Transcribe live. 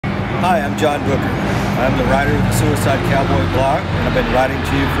Hi, I'm John Bucher. I'm the writer of the Suicide Cowboy blog, and I've been writing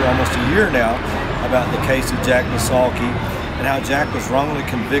to you for almost a year now about the case of Jack Nissalke and how Jack was wrongly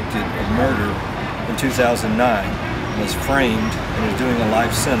convicted of murder in 2009, was framed, and is doing a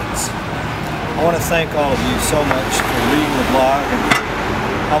life sentence. I want to thank all of you so much for reading the blog and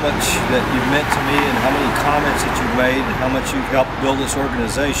how much that you've meant to me and how many comments that you've made and how much you've helped build this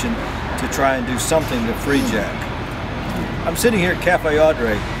organization to try and do something to free Jack. I'm sitting here at Cafe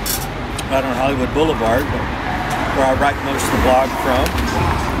Audrey right on Hollywood Boulevard, where I write most of the blog from.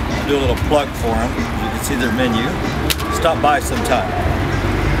 I'll do a little plug for them. You can see their menu. Stop by sometime.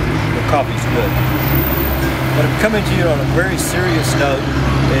 The coffee's good. What I'm coming to you on a very serious note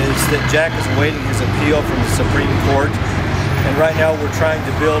is that Jack is awaiting his appeal from the Supreme Court, and right now we're trying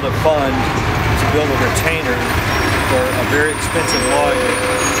to build a fund to build a retainer for a very expensive lawyer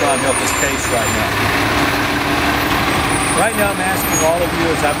to try and help his case right now. Right now I'm asking all of you,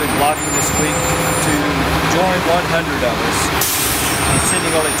 as I've been blogging this week, to join 100 of us. I'm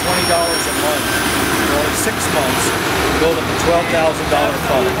sending only $20 a month for only 6 months to build up a $12,000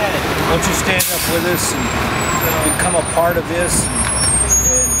 fund. Won't you stand up with us and become a part of this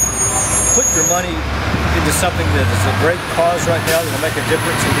and put your money into something that is a great cause right now that will make a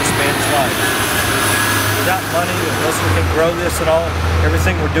difference in this man's life. Without money, unless we can grow this at all,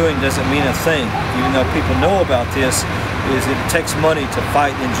 everything we're doing doesn't mean a thing. Even though people know about this, is it takes money to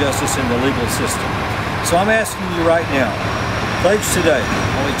fight injustice in the legal system. So I'm asking you right now, pledge today,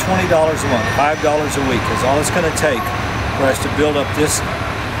 only $20 a month, $5 a week is all it's going to take for us to build up this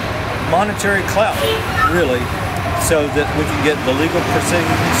monetary clout, really, so that we can get the legal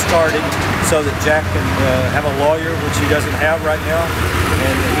proceedings started, so that Jack can have a lawyer, which he doesn't have right now,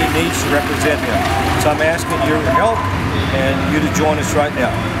 and he needs to represent him. So I'm asking your help and you to join us right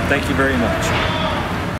now. Thank you very much.